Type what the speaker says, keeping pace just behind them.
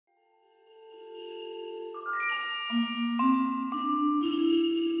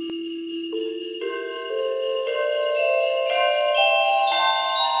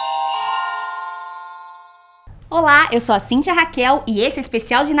Olá, eu sou a Cíntia Raquel e esse é o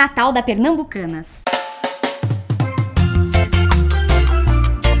especial de Natal da Penambucanas.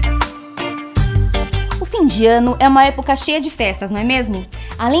 O fim de ano é uma época cheia de festas, não é mesmo?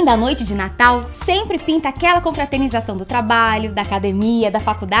 Além da noite de Natal, sempre pinta aquela confraternização do trabalho, da academia, da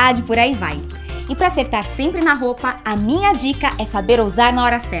faculdade, por aí vai. E para acertar sempre na roupa, a minha dica é saber ousar na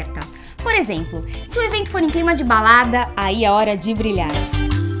hora certa. Por exemplo, se o evento for em clima de balada, aí é hora de brilhar.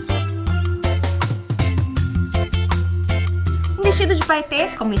 Um vestido de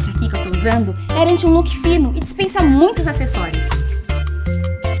paetês, como esse aqui que eu tô usando, garante um look fino e dispensa muitos acessórios.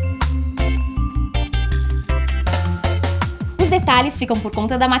 Os detalhes ficam por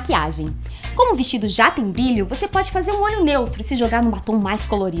conta da maquiagem. Como o vestido já tem brilho, você pode fazer um olho neutro e se jogar num batom mais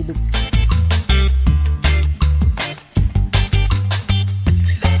colorido.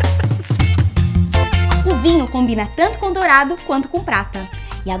 O vinho combina tanto com dourado quanto com prata.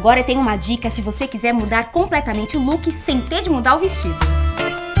 E agora eu tenho uma dica se você quiser mudar completamente o look sem ter de mudar o vestido.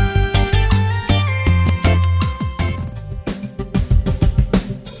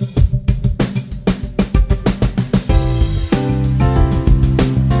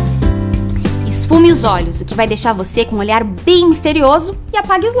 Esfume os olhos, o que vai deixar você com um olhar bem misterioso, e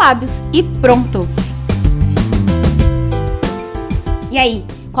apague os lábios. E pronto! E aí,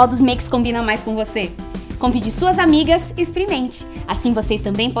 qual dos makes combina mais com você? Convide suas amigas e experimente. Assim vocês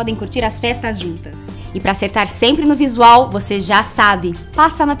também podem curtir as festas juntas. E para acertar sempre no visual, você já sabe,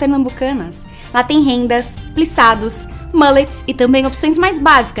 passa na Penambucanas. Lá tem rendas, plissados, mullets e também opções mais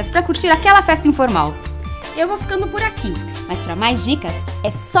básicas para curtir aquela festa informal. Eu vou ficando por aqui, mas para mais dicas é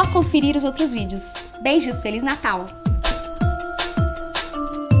só conferir os outros vídeos. Beijos, Feliz Natal!